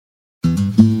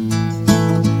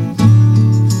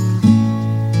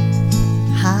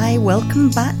welcome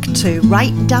back to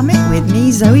Write Damn It with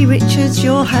me, Zoe Richards,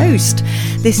 your host.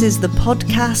 This is the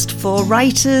podcast for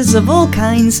writers of all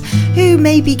kinds who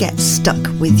maybe get stuck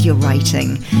with your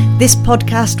writing. This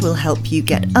podcast will help you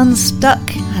get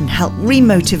unstuck and help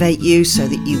remotivate you so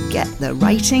that you get the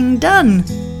writing done.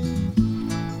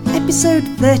 Episode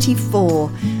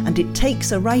 34, and it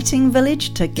takes a writing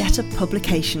village to get a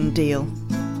publication deal.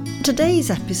 Today's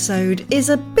episode is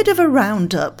a bit of a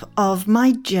roundup of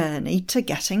my journey to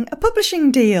getting a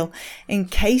publishing deal. In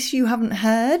case you haven't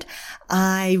heard,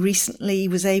 I recently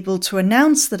was able to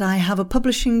announce that I have a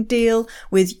publishing deal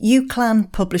with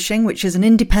UCLan Publishing, which is an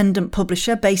independent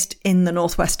publisher based in the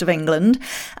northwest of England,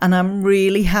 and I'm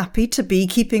really happy to be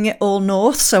keeping it all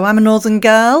north. So I'm a northern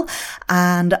girl,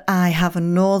 and I have a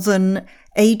northern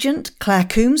agent, Claire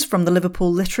Coombs from the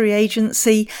Liverpool Literary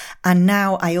Agency, and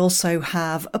now I also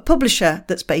have a publisher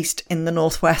that's based in the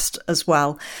northwest as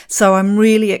well. So I'm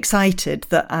really excited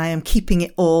that I am keeping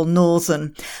it all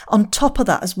northern. On top of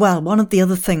that as well, one of the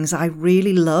other things I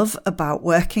really love about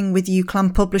working with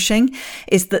UCLan Publishing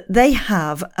is that they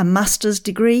have a master's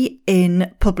degree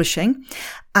in publishing,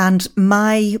 and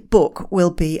my book will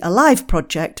be a live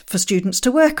project for students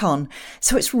to work on.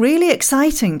 So it's really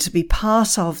exciting to be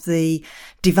part of the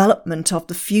development of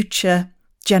the future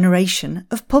generation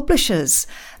of publishers.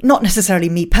 Not necessarily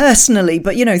me personally,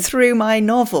 but, through my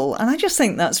novel. And I just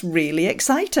think that's really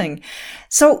exciting.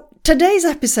 So today's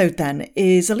episode then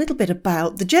is a little bit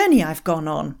about the journey I've gone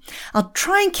on. I'll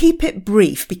try and keep it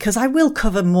brief because I will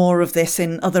cover more of this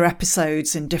in other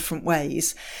episodes in different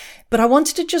ways. But I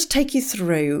wanted to just take you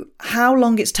through how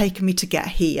long it's taken me to get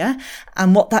here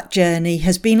and what that journey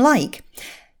has been like.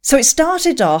 So it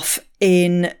started off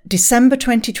in December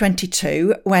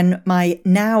 2022 when my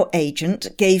now agent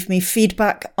gave me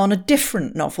feedback on a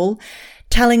different novel,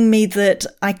 telling me that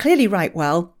I clearly write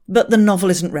well, but the novel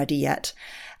isn't ready yet.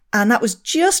 And that was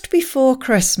just before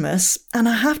Christmas. And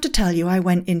I have to tell you, I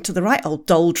went into the right old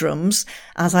doldrums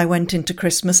as I went into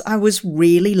Christmas. I was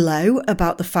really low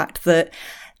about the fact that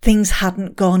things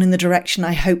hadn't gone in the direction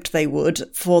I hoped they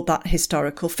would for that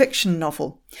historical fiction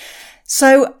novel.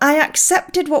 So I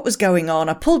accepted what was going on.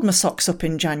 I pulled my socks up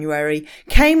in January,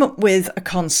 came up with a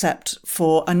concept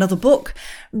for another book,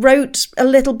 wrote a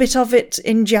little bit of it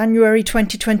in January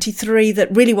 2023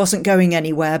 that really wasn't going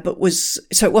anywhere,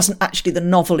 so it wasn't actually the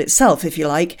novel itself, if you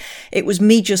like. It was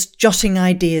me just jotting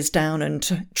ideas down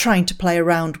and trying to play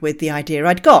around with the idea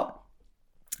I'd got.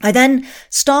 I then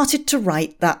started to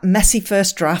write that messy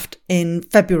first draft in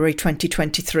February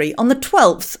 2023, on the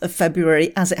 12th of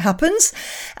February as it happens.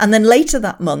 And then later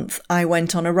that month, I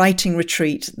went on a writing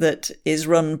retreat that is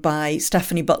run by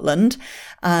Stephanie Butland.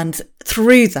 And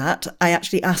through that, I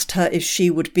actually asked her if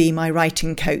she would be my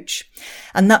writing coach.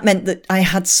 And that meant that I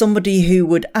had somebody who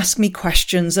would ask me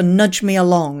questions and nudge me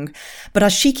along. But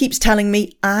as she keeps telling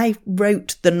me, I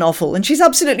wrote the novel. And she's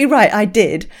absolutely right, I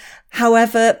did.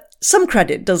 However, some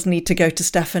credit does need to go to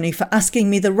Stephanie for asking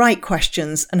me the right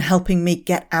questions and helping me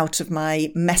get out of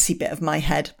my messy bit of my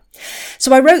head.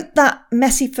 So I wrote that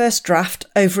messy first draft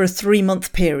over a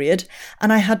 3-month period,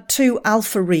 and I had 2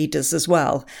 alpha readers as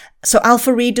well. So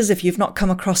alpha readers, if you've not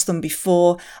come across them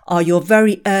before, are your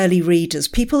very early readers,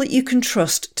 people that you can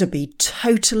trust to be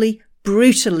totally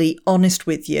brutally honest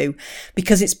with you,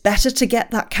 because it's better to get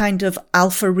that kind of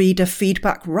alpha reader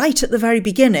feedback right at the very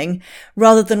beginning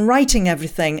rather than writing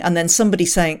everything and then somebody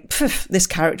saying, this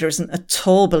character isn't at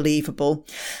all believable.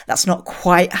 That's not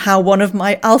quite how one of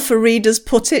my alpha readers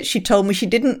put it. She told me she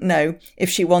didn't know if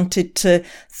she wanted to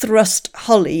thrust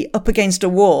Holly up against a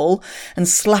wall and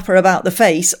slap her about the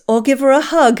face or give her a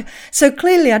hug. So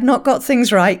clearly I'd not got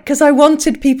things right because I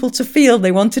wanted people to feel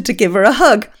they wanted to give her a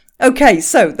hug. Okay,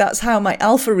 so that's how my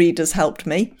alpha readers helped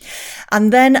me.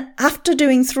 And then after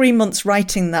doing 3 months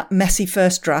writing that messy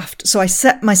first draft, so I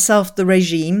set myself the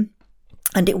regime,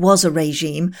 and it was a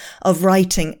regime, of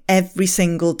writing every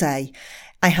single day.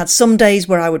 I had some days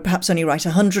where I would perhaps only write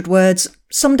 100 words,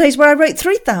 some days where I wrote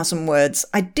 3,000 words.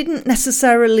 I didn't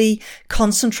necessarily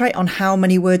concentrate on how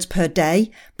many words per day,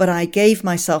 but I gave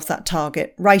myself that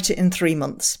target, write it in 3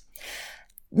 months.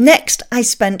 Next, I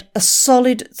spent a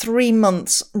solid 3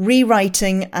 months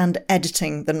rewriting and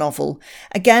editing the novel.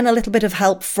 Again, a little bit of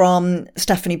help from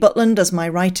Stephanie Butland as my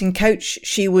writing coach.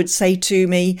 She would say to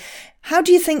me, how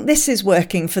do you think this is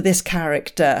working for this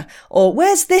character? Or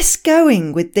where's this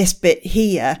going with this bit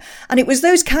here? And it was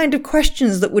those kind of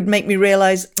questions that would make me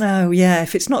realise, oh yeah,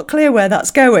 if it's not clear where that's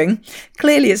going,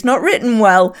 clearly it's not written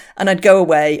well. And I'd go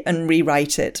away and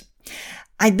rewrite it.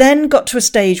 I then got to a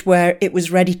stage where it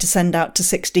was ready to send out to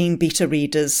 16 beta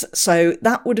readers. So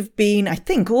that would have been, I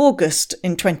think, August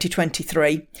in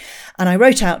 2023. And I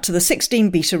wrote out to the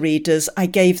 16 beta readers. I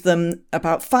gave them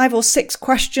about 5 or 6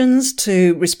 questions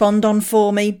to respond on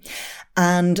for me.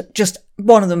 And just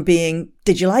one of them being,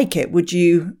 did you like it? Would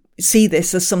you see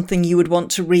this as something you would want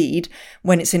to read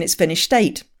when it's in its finished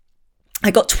state?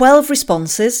 I got 12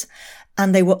 responses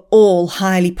and they were all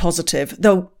highly positive,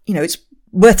 though, it's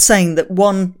worth saying that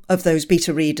one of those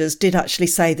beta readers did actually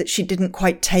say that she didn't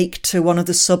quite take to one of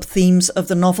the sub-themes of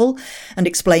the novel and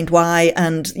explained why.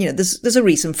 And, there's a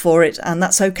reason for it, and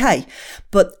that's okay.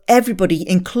 But everybody,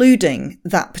 including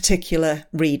that particular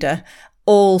reader,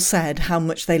 all said how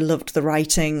much they loved the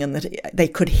writing and that they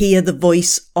could hear the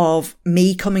voice of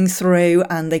me coming through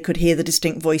and they could hear the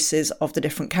distinct voices of the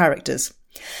different characters.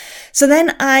 So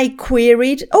then I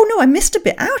queried, I missed a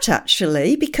bit out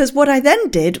actually, because what I then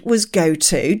did was go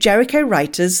to Jericho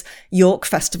Writers York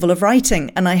Festival of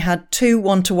Writing, and I had 2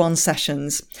 one-to-one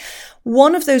sessions.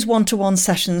 One of those one-to-one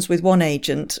sessions with one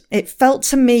agent, it felt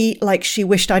to me like she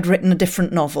wished I'd written a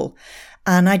different novel.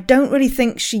 And I don't really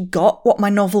think she got what my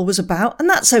novel was about, and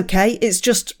that's okay. It's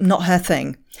just not her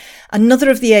thing. Another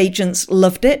of the agents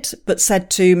loved it, but said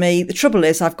to me, the trouble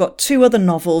is I've got 2 other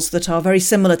novels that are very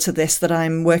similar to this that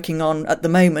I'm working on at the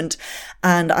moment,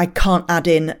 and I can't add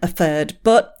in a third.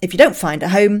 But if you don't find a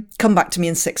home, come back to me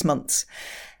in 6 months.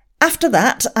 After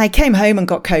that, I came home and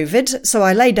got COVID, so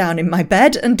I lay down in my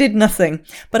bed and did nothing.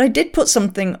 But I did put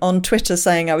something on Twitter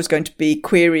saying I was going to be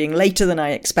querying later than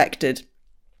I expected.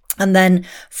 And then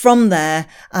from there,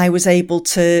 I was able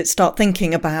to start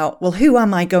thinking about, well, who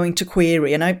am I going to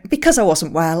query? And because I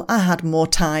wasn't well, I had more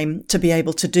time to be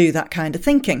able to do that kind of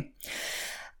thinking.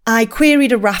 I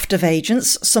queried a raft of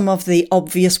agents, some of the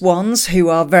obvious ones who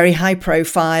are very high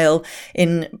profile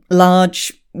in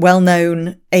large,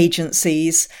 well-known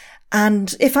agencies.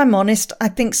 And if I'm honest, I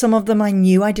think some of them I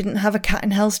knew I didn't have a cat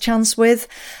in hell's chance with.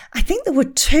 I think there were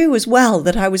 2 as well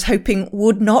that I was hoping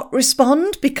would not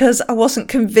respond because I wasn't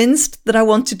convinced that I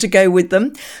wanted to go with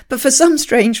them. But for some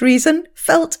strange reason,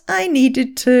 felt I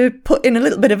needed to put in a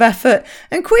little bit of effort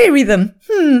and query them.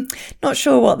 Not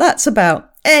sure what that's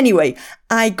about. Anyway,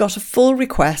 I got a full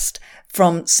request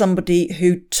from somebody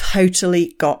who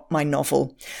totally got my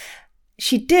novel.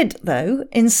 She did, though,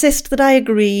 insist that I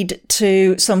agreed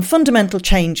to some fundamental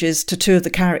changes to 2 of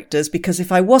the characters because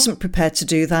if I wasn't prepared to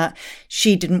do that,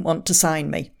 she didn't want to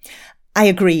sign me. I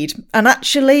agreed. And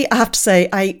actually, I have to say,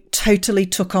 I totally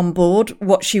took on board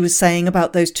what she was saying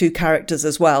about those 2 characters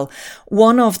as well.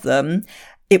 One of them,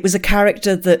 it was a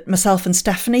character that myself and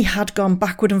Stephanie had gone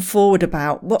backward and forward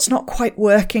about. What's not quite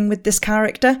working with this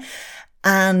character?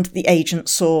 And the agent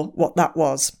saw what that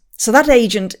was. So that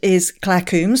agent is Claire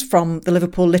Coombs from the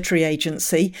Liverpool Literary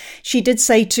Agency. She did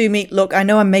say to me, look, I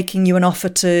know I'm making you an offer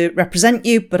to represent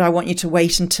you, but I want you to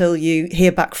wait until you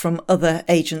hear back from other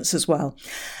agents as well.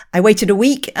 I waited a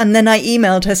week and then I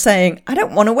emailed her saying, I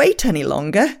don't want to wait any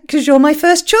longer because you're my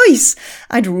first choice.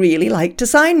 I'd really like to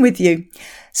sign with you.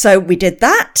 So we did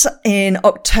that in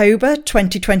October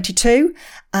 2022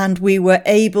 and we were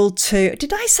able to,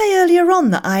 did I say earlier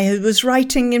on that I was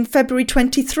writing in February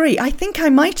 23? I think I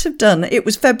might have done. It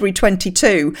was February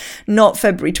 22, not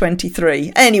February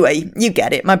 23. Anyway, you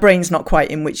get it. My brain's not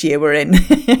quite in which year we're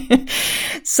in.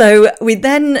 So we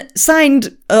then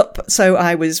signed up. So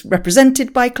I was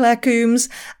represented by Claire Coombs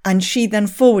and she then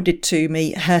forwarded to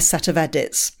me her set of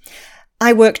edits.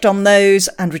 I worked on those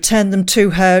and returned them to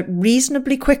her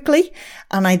reasonably quickly,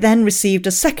 and I then received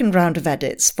a second round of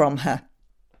edits from her.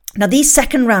 Now, these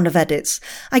second round of edits,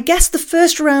 I guess the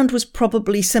first round was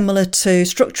probably similar to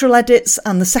structural edits,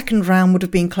 and the second round would have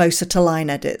been closer to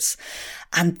line edits.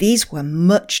 And these were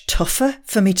much tougher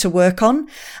for me to work on.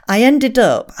 I ended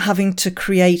up having to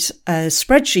create a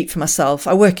spreadsheet for myself.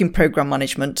 I work in program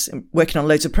management, working on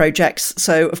loads of projects.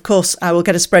 So, of course, I will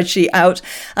get a spreadsheet out,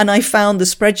 and I found the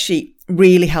spreadsheet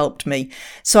really helped me.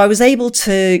 So I was able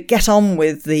to get on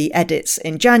with the edits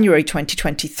in January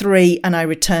 2023 and I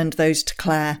returned those to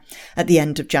Claire at the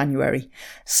end of January.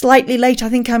 Slightly late, I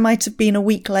think I might have been a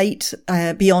week late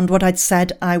beyond what I'd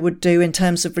said I would do in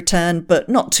terms of return, but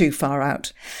not too far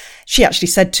out. She actually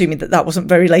said to me that that wasn't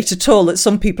very late at all, that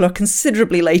some people are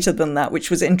considerably later than that, which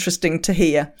was interesting to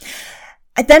hear.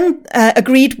 I then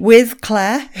agreed with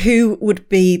Claire, who would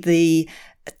be the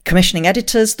commissioning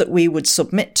editors that we would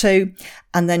submit to,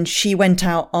 and then she went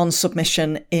out on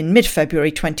submission in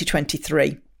mid-February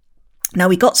 2023. Now,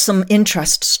 we got some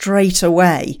interest straight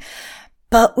away,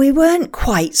 But we weren't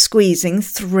quite squeezing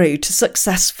through to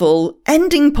successful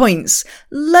ending points.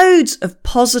 Loads of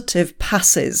positive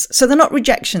passes. So they're not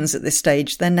rejections at this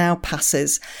stage, they're now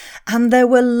passes. And there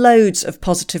were loads of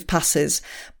positive passes,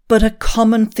 but a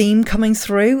common theme coming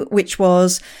through, which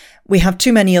was, we have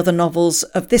too many other novels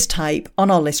of this type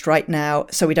on our list right now,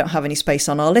 so we don't have any space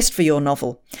on our list for your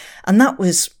novel. And that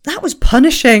was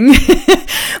punishing.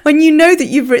 When you know that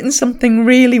you've written something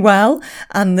really well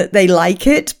and that they like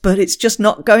it, but it's just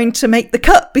not going to make the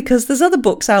cut because there's other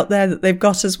books out there that they've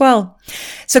got as well.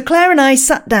 So Claire and I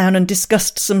sat down and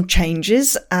discussed some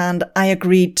changes, and I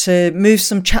agreed to move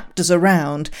some chapters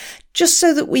around just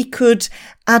so that we could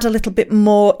add a little bit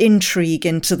more intrigue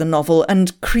into the novel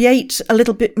and create a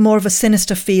little bit more of a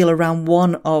sinister feel around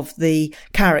one of the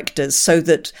characters, so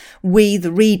that we,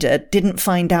 the reader, didn't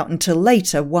find out until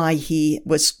later why he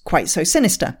was quite so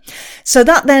sinister. So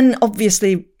that then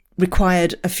obviously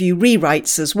required a few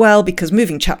rewrites as well, because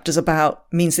moving chapters about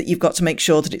means that you've got to make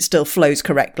sure that it still flows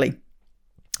correctly.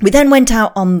 We then went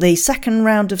out on the second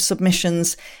round of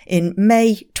submissions in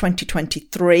May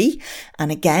 2023,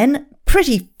 and again,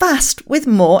 pretty fast with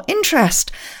more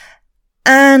interest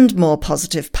and more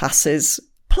positive passes,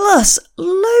 plus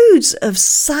loads of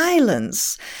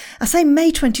silence. I say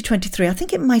May 2023, I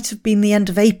think it might have been the end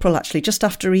of April actually, just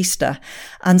after Easter.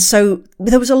 And so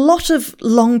there was a lot of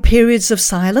long periods of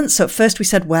silence. So at first we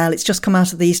said, well, it's just come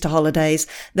out of the Easter holidays.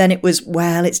 Then it was,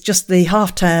 well, it's just the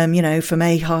half term, for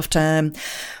May half term.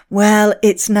 Well,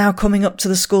 it's now coming up to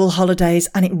the school holidays,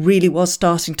 and it really was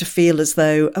starting to feel as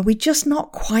though, are we just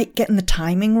not quite getting the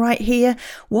timing right here?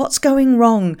 What's going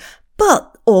wrong?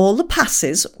 But all the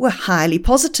passes were highly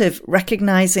positive,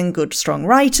 recognising good, strong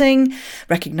writing,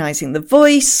 recognising the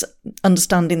voice,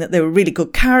 understanding that they were really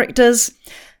good characters,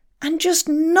 and just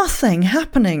nothing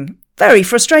happening. Very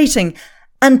frustrating.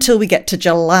 Until we get to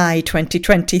July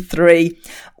 2023,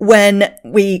 when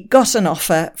we got an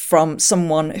offer from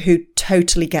someone who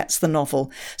totally gets the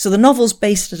novel. So the novel's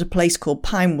based at a place called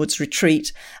Pinewoods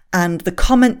Retreat, and the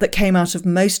comment that came out of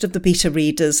most of the beta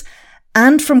readers,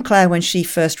 and from Claire when she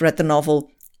first read the novel,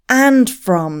 and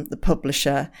from the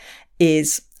publisher,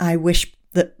 is, I wish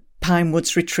that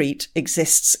Pinewoods Retreat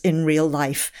exists in real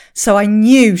life. So I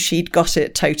knew she'd got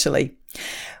it totally.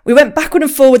 We went backward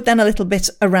and forward then a little bit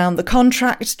around the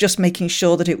contract, just making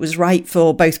sure that it was right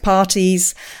for both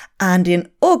parties. And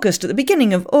in August, at the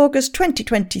beginning of August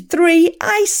 2023,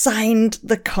 I signed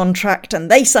the contract and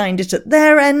they signed it at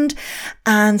their end.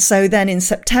 And so then in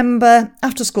September,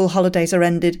 after school holidays are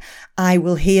ended, I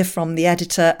will hear from the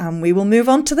editor and we will move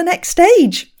on to the next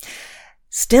stage.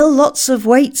 Still lots of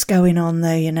waits going on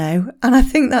though, and I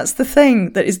think that's the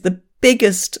thing that is the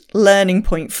biggest learning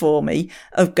point for me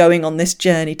of going on this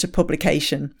journey to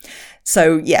publication.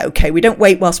 So yeah, okay, we don't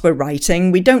wait whilst we're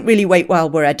writing. We don't really wait while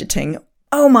we're editing.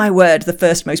 Oh my word, the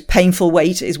first most painful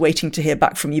wait is waiting to hear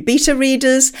back from your beta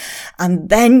readers. And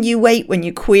then you wait when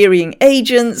you're querying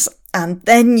agents. And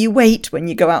then you wait when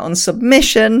you go out on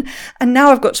submission. And now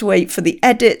I've got to wait for the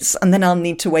edits, and then I'll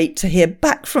need to wait to hear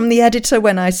back from the editor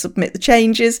when I submit the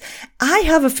changes. I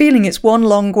have a feeling it's one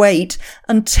long wait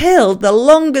until the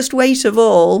longest wait of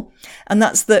all, and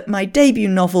that's that my debut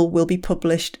novel will be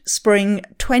published spring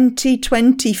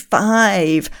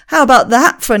 2025. How about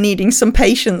that for needing some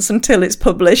patience until it's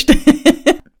published?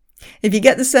 If you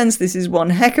get the sense this is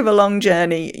one heck of a long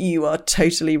journey, you are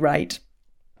totally right.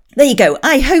 There you go.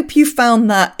 I hope you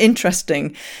found that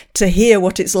interesting to hear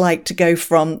what it's like to go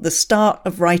from the start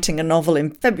of writing a novel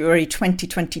in February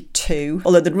 2022,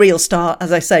 although the real start,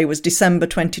 as I say, was December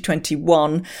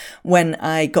 2021, when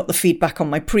I got the feedback on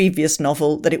my previous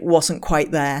novel that it wasn't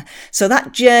quite there. So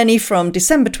that journey from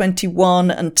December 21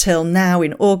 until now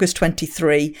in August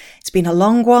 23, it's been a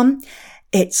long one.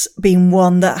 It's been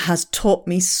one that has taught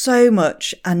me so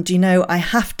much. And, I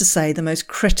have to say the most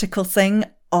critical thing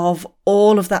of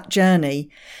all of that journey,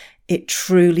 it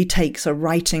truly takes a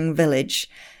writing village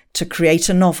to create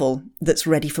a novel that's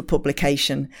ready for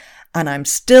publication. And I'm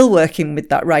still working with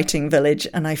that writing village,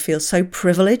 and I feel so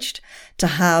privileged to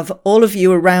have all of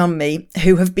you around me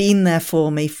who have been there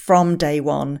for me from day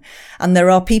one. And there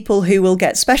are people who will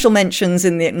get special mentions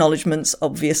in the acknowledgements,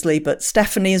 obviously, but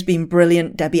Stephanie has been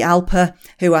brilliant. Debbie Alper,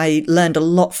 who I learned a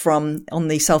lot from on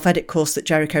the self-edit course that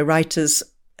Jericho Writers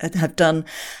have done,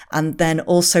 and then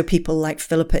also people like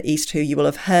Philippa East, who you will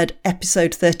have heard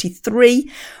episode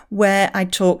 33, where I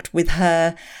talked with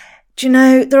her. Do you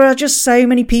know, there are just so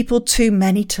many people, too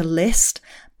many to list,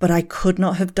 but I could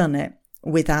not have done it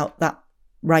without that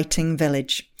writing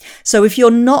village. So if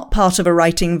you're not part of a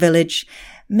writing village,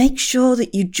 make sure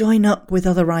that you join up with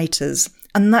other writers.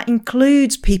 And that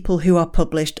includes people who are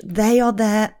published. They are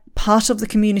there part of the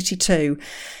community too.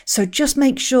 So just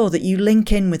make sure that you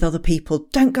link in with other people.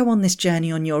 Don't go on this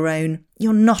journey on your own.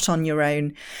 You're not on your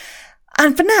own.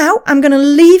 And for now, I'm going to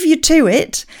leave you to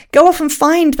it. Go off and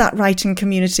find that writing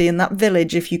community in that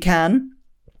village if you can.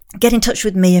 Get in touch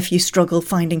with me if you struggle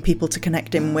finding people to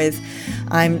connect in with.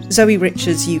 I'm Zoe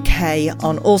Richards UK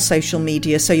on all social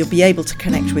media, so you'll be able to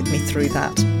connect with me through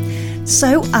that.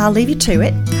 So I'll leave you to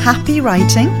it. Happy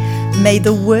writing. May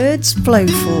the words flow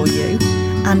for you.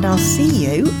 And I'll see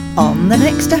you on the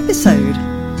next episode.